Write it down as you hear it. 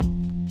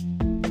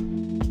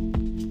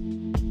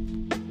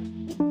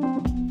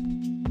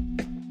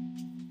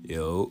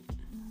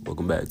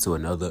back to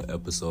another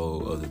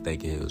episode of the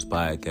Thinking Hills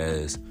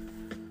podcast.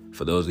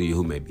 For those of you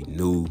who may be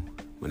new,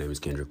 my name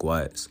is Kendrick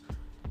Watts,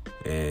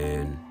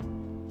 and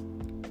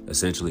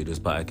essentially this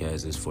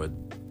podcast is for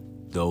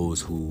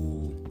those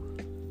who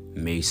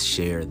may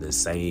share the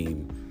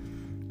same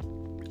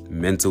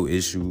mental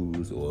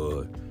issues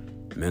or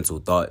mental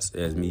thoughts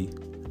as me,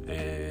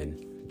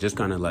 and just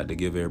kind of like to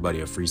give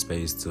everybody a free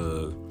space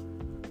to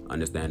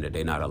understand that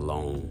they're not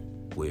alone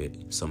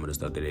with some of the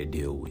stuff that they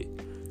deal with.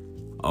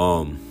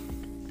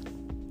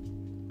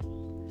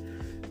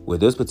 With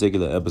this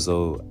particular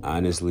episode,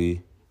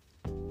 honestly,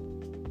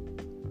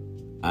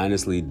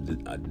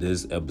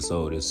 this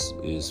episode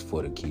is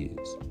for the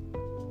kids.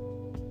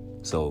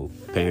 So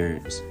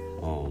parents,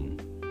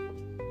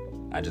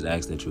 I just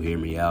ask that you hear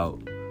me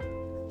out.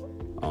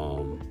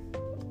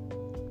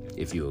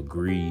 If you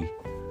agree,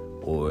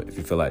 or if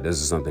you feel like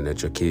this is something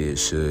that your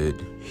kids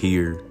should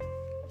hear,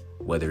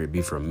 whether it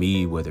be from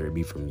me, whether it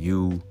be from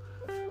you,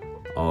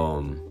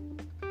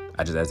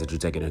 I just ask that you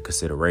take it into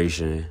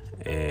consideration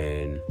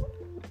and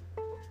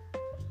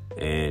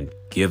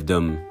give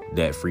them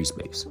that free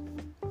space.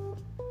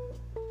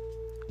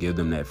 Give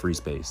them that free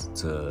space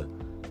to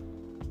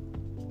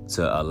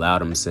allow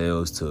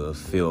themselves to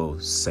feel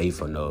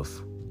safe enough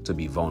to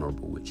be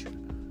vulnerable with you.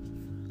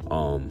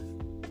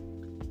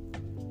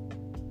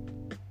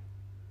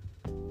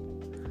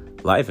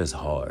 Life is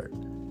hard.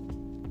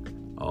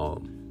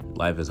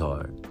 Life is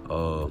hard.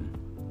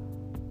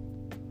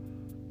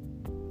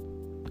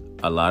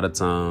 A lot of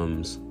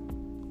times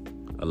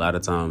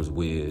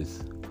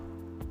with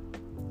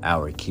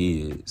our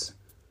kids,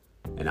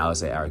 and I would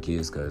say our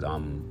kids because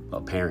I'm a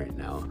parent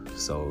now.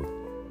 So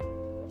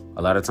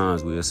a lot of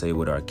times we'll say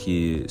with our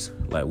kids,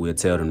 like we'll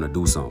tell them to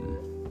do something,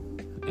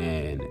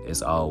 and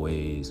it's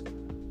always,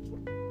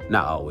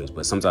 not always,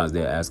 but sometimes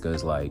they'll ask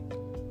us like,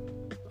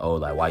 oh,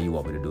 like, why you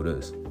want me to do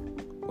this?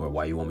 Or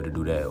why you want me to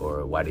do that?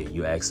 Or why did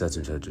you ask such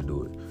and such to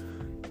do it?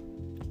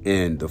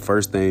 And the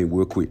first thing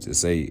we're quick to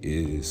say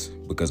is,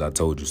 because I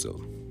told you so.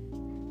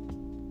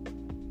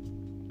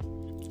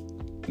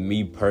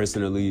 Me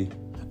personally,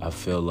 I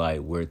feel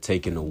like we're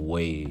taking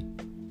away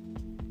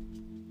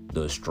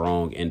the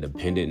strong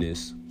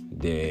independentness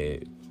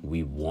that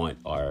we want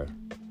our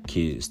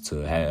kids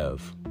to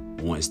have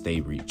once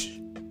they reach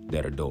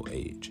that adult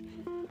age.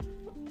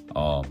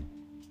 Let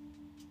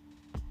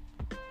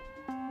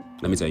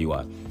me tell you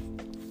why.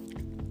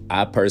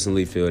 I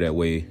personally feel that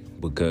way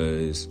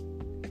because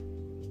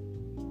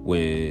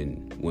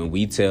when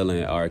we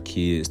telling our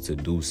kids to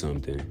do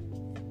something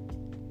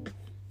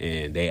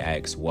and they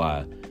ask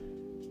why,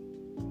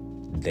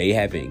 they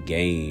haven't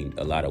gained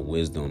a lot of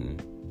wisdom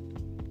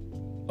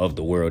of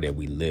the world that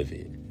we live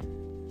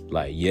in.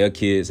 Like, yeah,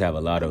 kids have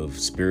a lot of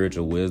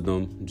spiritual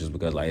wisdom just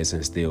because like it's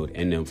instilled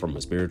in them from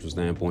a spiritual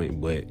standpoint,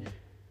 but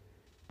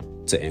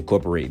to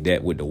incorporate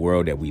that with the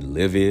world that we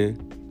live in,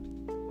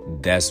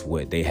 that's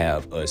what they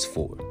have us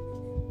for.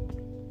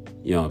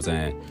 You know what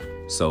I'm saying?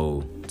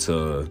 So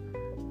to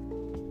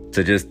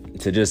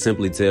just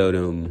simply tell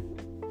them,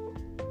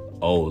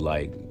 oh,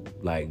 like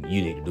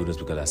you need to do this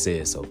because I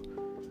said so,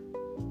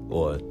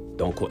 or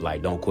don't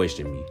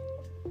question me.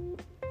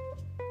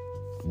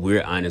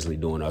 We're honestly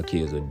doing our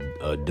kids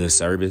a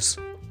disservice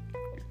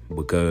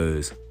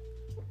because,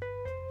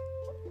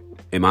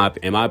 in my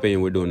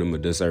opinion, we're doing them a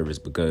disservice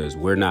because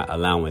we're not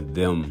allowing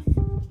them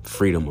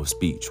freedom of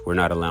speech. We're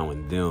not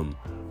allowing them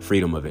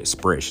freedom of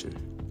expression.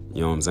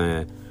 You know what I'm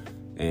saying?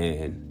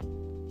 And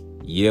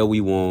yeah,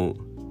 we want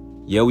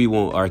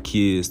our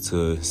kids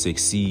to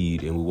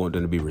succeed, and we want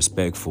them to be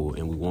respectful,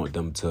 and we want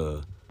them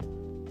to,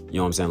 you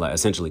know what I'm saying, like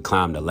essentially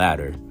climb the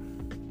ladder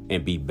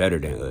and be better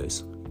than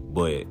us.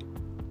 But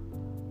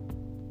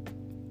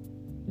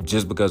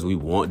just because we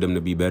want them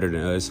to be better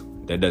than us,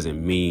 that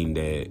doesn't mean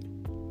that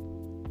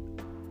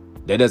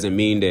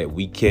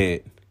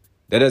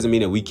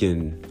we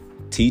can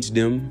teach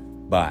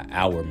them by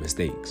our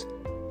mistakes.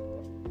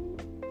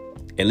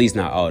 At least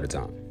not all the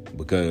time,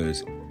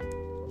 because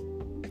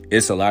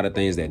it's a lot of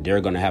things that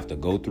they're going to have to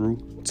go through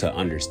to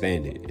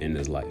understand it in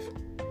this life.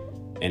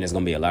 And it's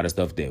going to be a lot of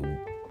stuff that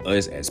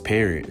us as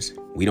parents,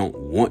 we don't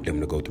want them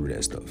to go through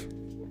that stuff.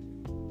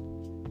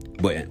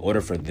 But in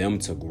order for them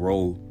to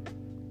grow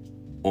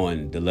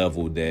on the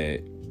level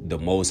that the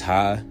Most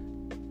High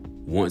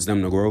wants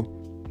them to grow,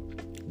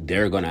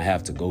 they're going to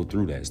have to go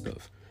through that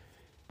stuff.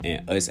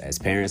 And us as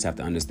parents have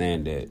to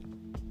understand that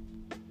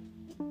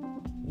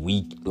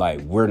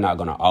we're not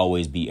going to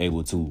always be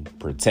able to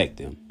protect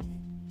them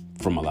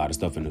from a lot of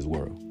stuff in this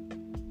world.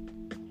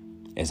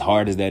 As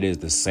hard as that is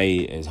to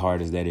say, as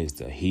hard as that is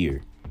to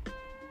hear,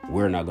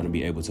 we're not going to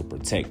be able to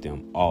protect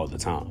them all the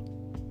time.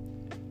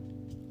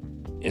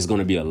 It's going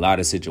to be a lot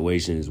of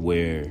situations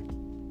where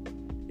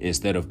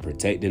instead of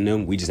protecting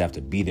them, we just have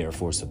to be there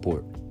for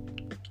support.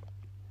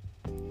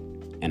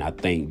 And I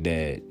think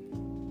that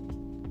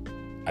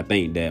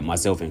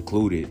myself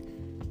included,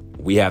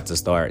 we have to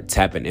start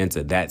tapping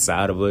into that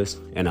side of us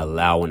and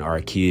allowing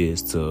our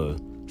kids to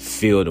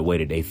feel the way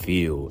that they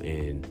feel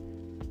and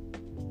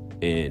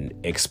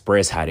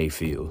express how they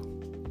feel.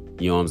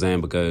 You know what I'm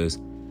saying? Because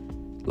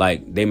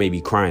Like, they may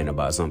be crying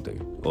about something,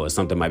 or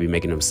something might be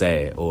making them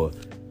sad, or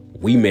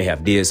we may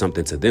have did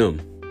something to them.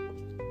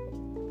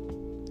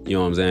 You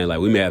know what I'm saying? Like,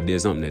 we may have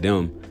did something to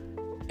them,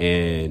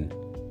 and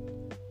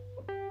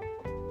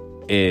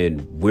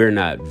we're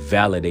not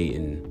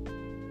validating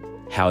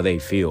how they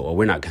feel, or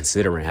we're not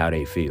considering how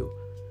they feel.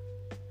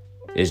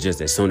 It's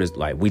just as soon as,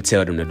 like, we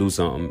tell them to do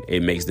something,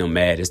 it makes them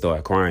mad, they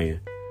start crying.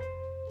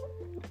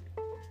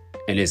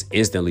 And it's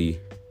instantly,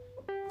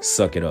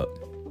 suck it up.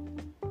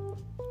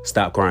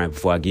 Stop crying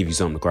before I give you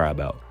something to cry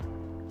about.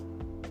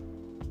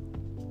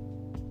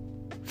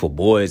 For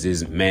boys,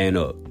 is man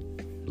up.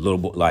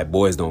 Like,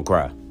 boys don't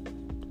cry.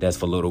 That's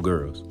for little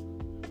girls.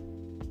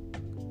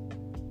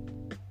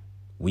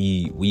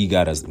 We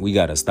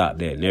gotta stop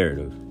that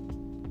narrative.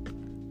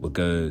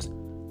 Because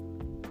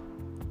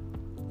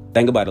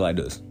think about it like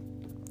this.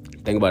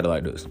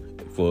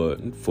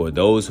 For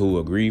those who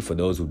agree, for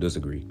those who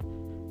disagree,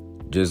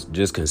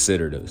 just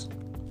consider this.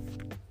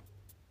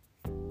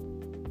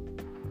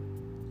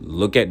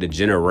 Look at the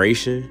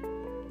generation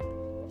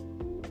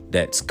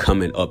that's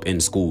coming up in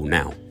school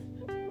now.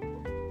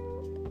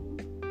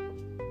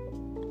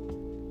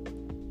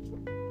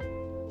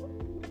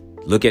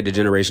 Look at the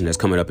generation that's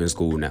coming up in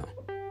school now.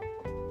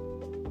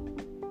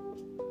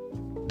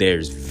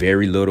 There's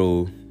very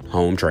little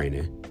home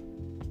training.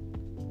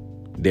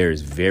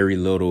 There's very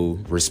little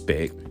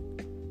respect.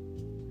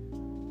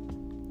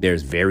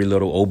 There's very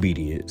little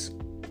obedience.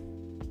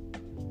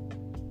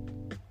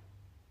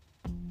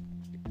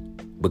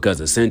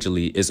 Because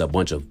essentially it's a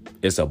bunch of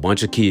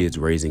kids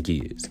raising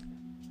kids.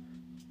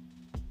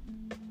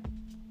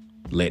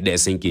 Let that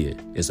sink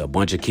in. It's a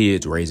bunch of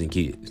kids raising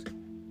kids.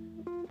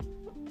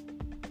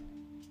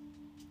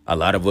 A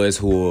lot of us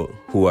who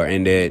are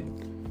in that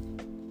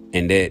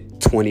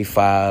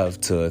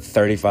 25 to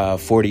 35,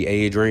 40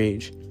 age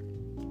range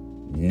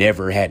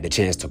never had the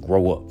chance to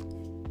grow up.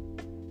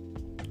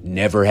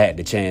 Never had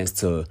the chance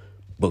to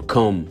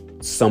become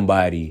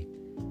somebody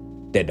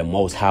that the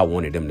Most High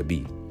wanted them to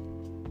be.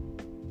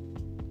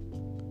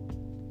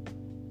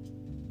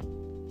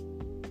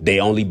 They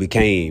only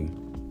became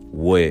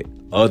what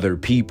other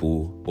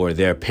people or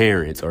their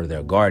parents or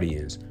their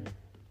guardians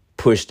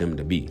pushed them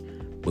to be.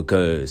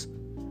 Because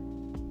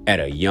at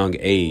a young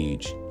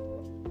age,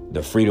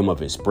 the freedom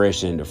of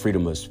expression, the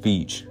freedom of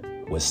speech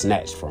was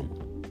snatched from them.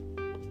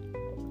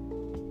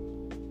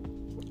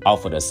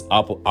 Off of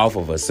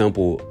a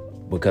simple,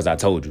 because I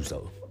told you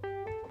so.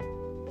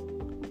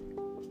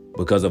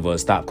 Because of a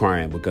stop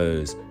crying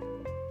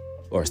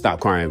or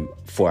stop crying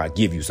before I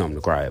give you something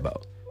to cry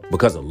about.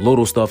 Because of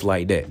little stuff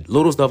like that.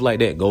 Little stuff like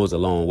that goes a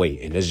long way.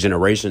 And this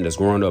generation that's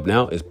growing up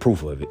now is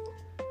proof of it.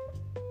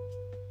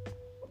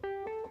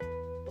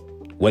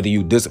 Whether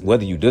you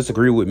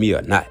disagree with me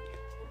or not,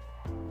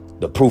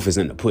 the proof is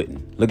in the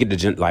pudding. Look at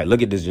this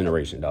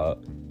generation,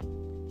 dog.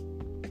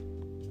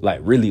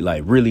 Really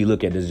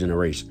look at this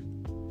generation.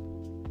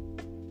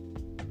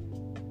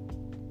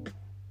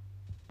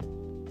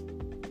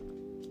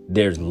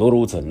 There's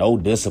little to no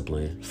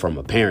discipline from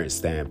a parent's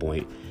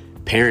standpoint.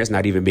 Parents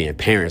not even being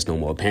parents no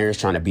more. Parents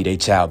trying to be their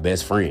child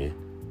best friend.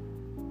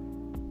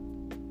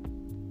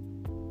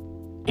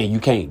 And you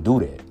can't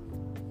do that.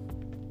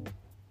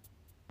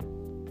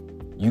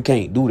 You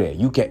can't do that.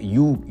 You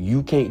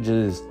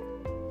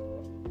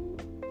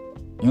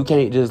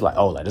can't just like,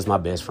 oh, like, this is my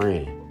best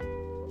friend.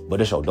 But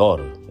this your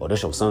daughter or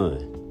this your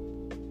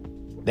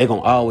son. They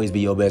gonna always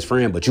be your best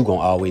friend, but you gonna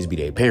always be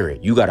their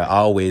parent. You gotta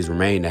always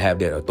remain to have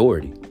that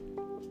authority.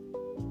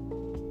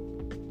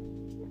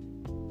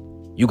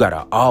 You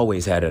gotta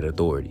always have that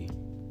authority.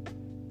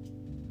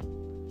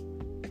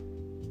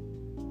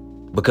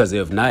 Because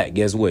if not,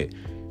 guess what?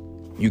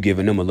 You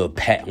giving them a little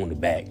pat on the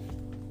back.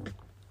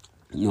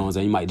 You know what I'm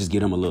saying? You might just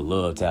give them a little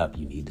love tap.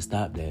 You need to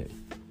stop that.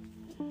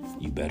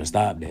 You better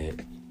stop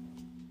that.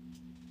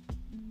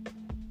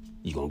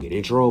 You gonna get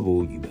in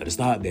trouble. You better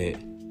stop that.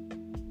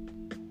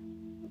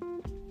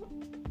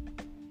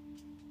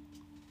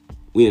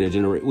 We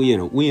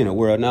in a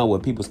world now where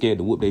people scared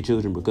to whoop their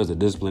children because of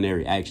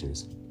disciplinary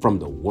actions from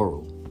the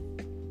world.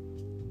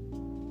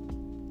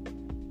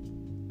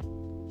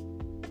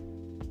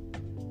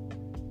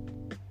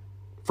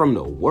 From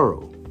the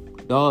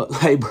world, dog.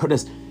 Like, bro,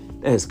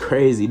 that's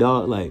crazy,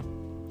 dog. Like,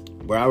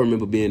 bro, I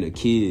remember being a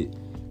kid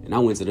and I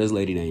went to this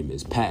lady named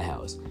Miss Pat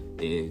house.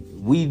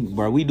 And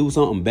we do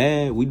something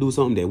bad. We do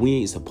something that we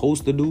ain't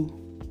supposed to do.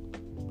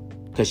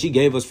 Cause she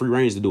gave us free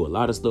range to do a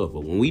lot of stuff.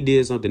 But when we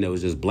did something that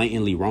was just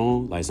blatantly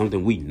wrong, like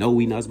something we know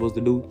we not supposed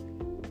to do,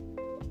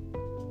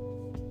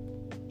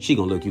 she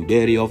gonna look you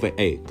dead in your face.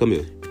 Hey, come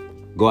here.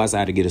 Go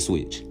outside to get a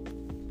switch.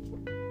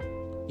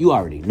 You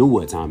already knew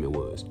what time it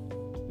was.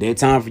 That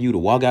time for you to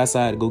walk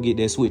outside to go get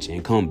that switch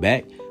and come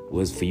back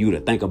was for you to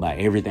think about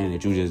everything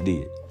that you just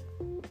did.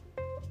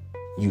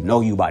 You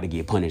know you about to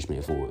get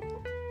punishment for it.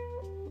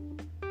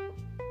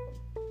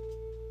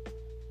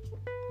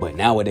 But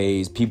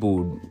nowadays,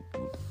 people,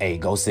 hey,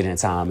 go sit in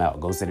timeout.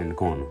 Go sit in the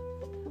corner.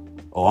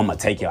 Oh, I'm gonna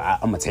take your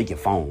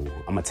phone.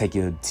 I'm gonna take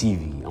your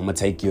TV. I'm gonna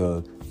take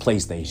your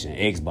PlayStation,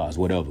 Xbox,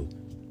 whatever.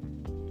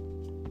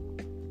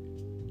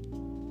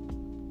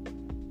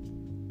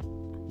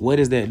 What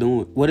is that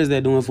doing? What is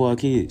that doing for our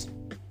kids?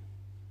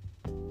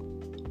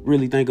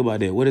 Really think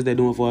about that. What is that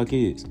doing for our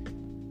kids?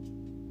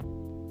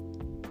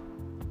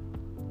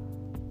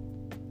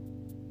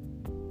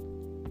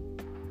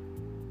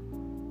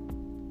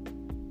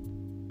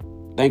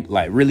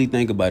 Really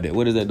think about that.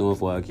 What is that doing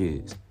for our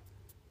kids?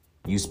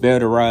 You spare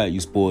the rod, you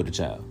spoil the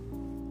child.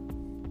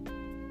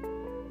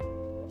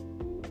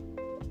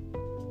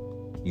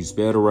 You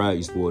spare the rod,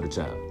 you spoil the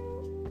child.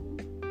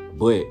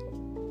 But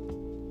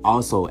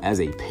also,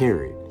 as a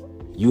parent,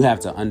 you have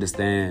to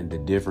understand the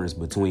difference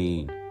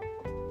between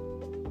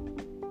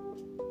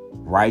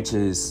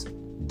righteous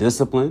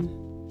discipline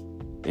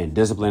and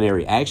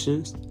disciplinary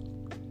actions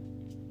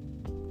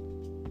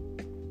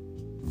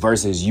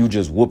versus you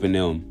just whooping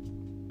them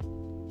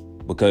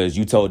because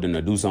you told them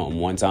to do something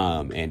one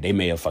time and they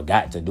may have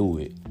forgot to do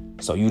it.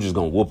 So you just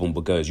gonna whoop them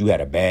because you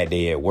had a bad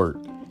day at work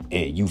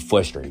and you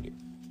frustrated.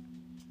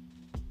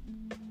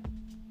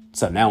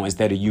 So now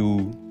instead of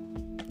you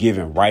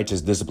giving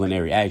righteous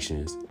disciplinary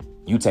actions,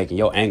 you taking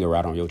your anger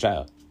out on your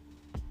child.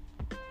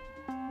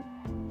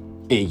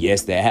 And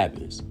yes, that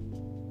happens.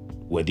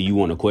 Whether you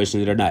want to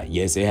question it or not,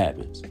 yes, it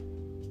happens.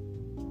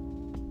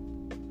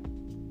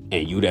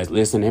 And you that's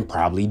listening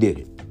probably did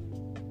it.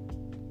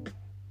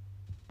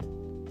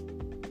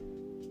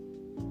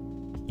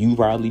 You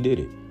probably did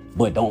it.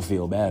 But don't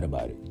feel bad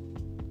about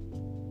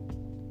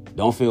it.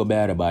 Don't feel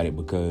bad about it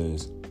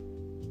because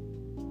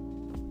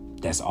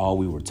that's all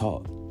we were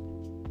taught.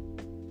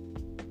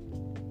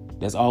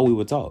 That's all we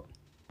were taught.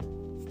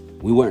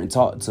 We weren't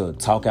taught to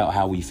talk out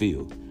how we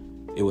feel.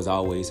 It was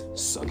always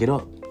suck it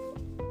up.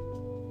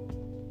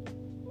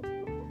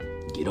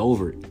 Get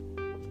over it.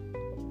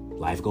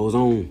 Life goes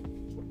on.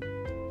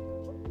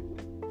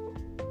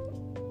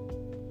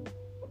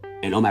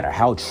 And no matter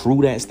how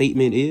true that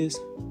statement is,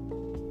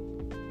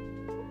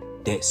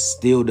 that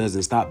still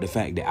doesn't stop the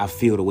fact that I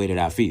feel the way that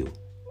I feel.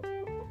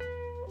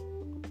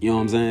 You know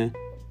what I'm saying?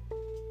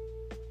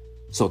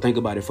 So think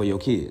about it for your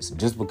kids.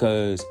 Just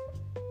because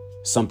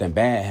something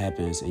bad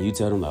happens and you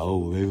tell them like,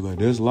 oh, baby, like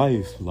that's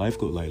life. Life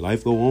go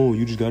on.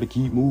 You just got to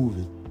keep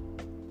moving.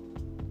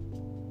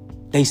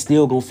 They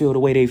still gonna feel the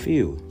way they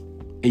feel.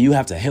 And you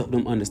have to help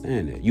them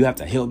understand that. You have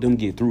to help them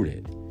get through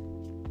that.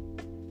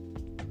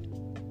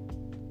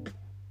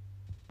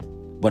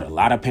 But a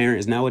lot of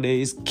parents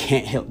nowadays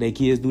can't help their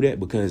kids do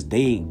that because they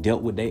ain't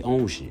dealt with their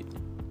own shit.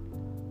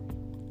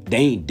 They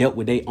ain't dealt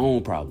with their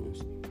own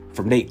problems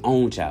from their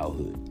own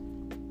childhood.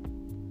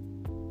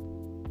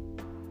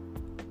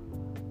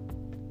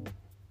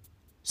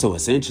 So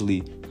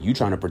essentially, you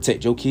trying to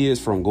protect your kids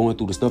from going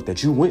through the stuff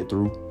that you went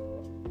through.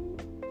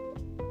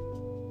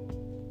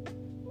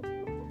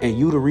 And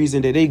you the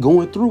reason that they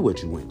going through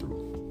what you went through.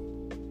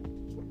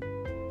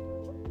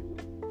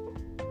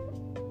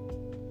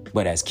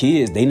 But as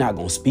kids, they not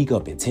going to speak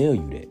up and tell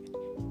you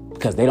that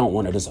because they don't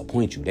want to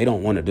disappoint you. They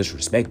don't want to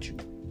disrespect you.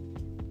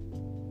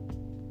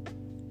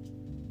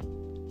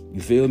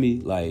 You feel me?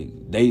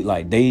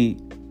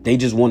 They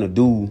just want to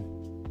do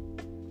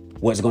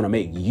what's going to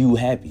make you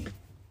happy.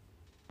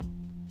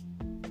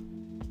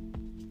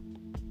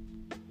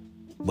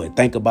 But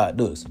think about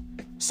this.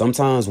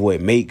 Sometimes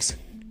what makes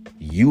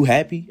you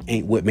happy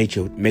ain't what make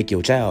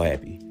your child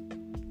happy.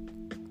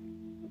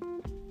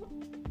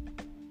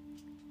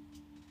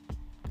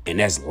 And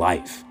that's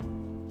life.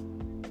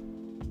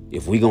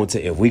 If we gonna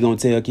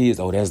tell kids,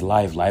 oh, that's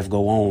life. Life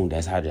go on.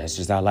 That's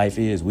just how life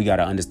is. We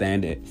gotta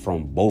understand it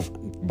from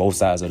both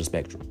sides of the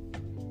spectrum.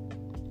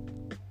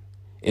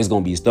 It's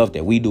gonna be stuff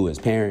that we do as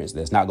parents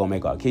that's not gonna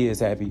make our kids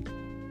happy,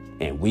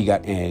 and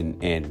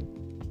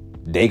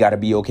they gotta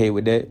be okay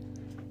with that.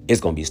 It's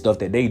gonna be stuff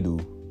that they do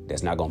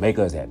that's not gonna make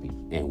us happy,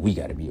 and we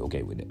gotta be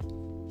okay with that.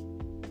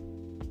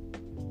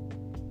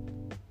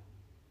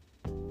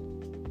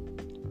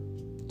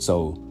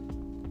 So,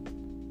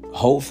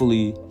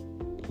 hopefully,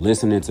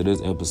 listening to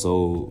this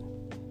episode,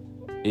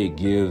 it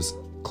gives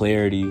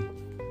clarity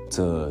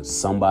to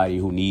somebody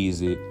who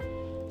needs it.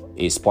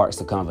 It sparks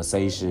a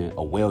conversation,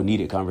 a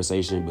well-needed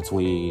conversation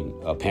between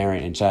a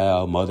parent and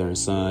child, mother and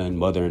son,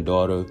 mother and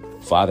daughter,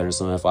 father and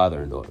son,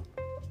 father and daughter.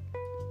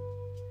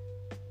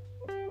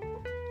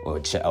 Or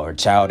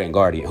child and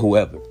guardian,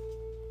 whoever.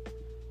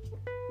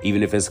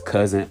 Even if it's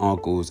cousin,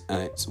 uncles,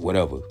 aunts,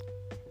 whatever.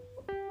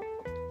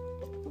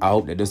 I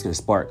hope that this can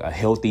spark a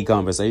healthy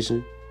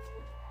conversation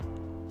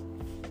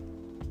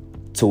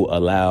to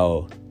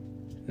allow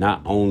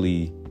not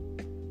only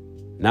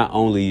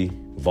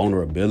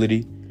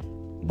vulnerability,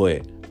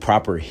 but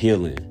proper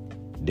healing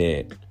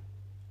that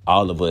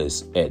all of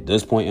us at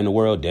this point in the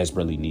world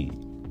desperately need.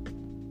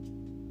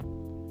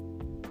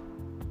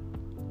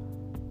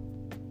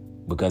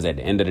 Because at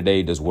the end of the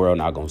day, this world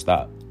not gonna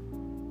stop.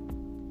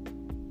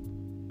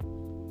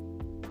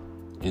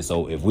 And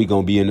so if we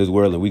gonna be in this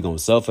world and we gonna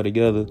suffer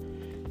together,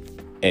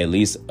 at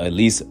least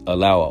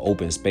allow an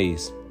open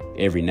space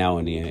every now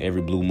and then,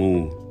 every blue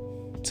moon,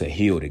 to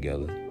heal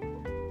together.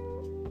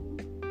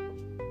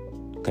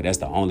 Because that's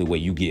the only way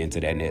you get into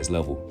that next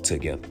level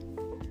together.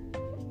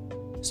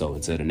 So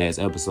until the next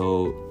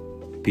episode,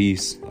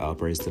 peace. All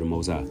praise to the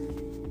Most High.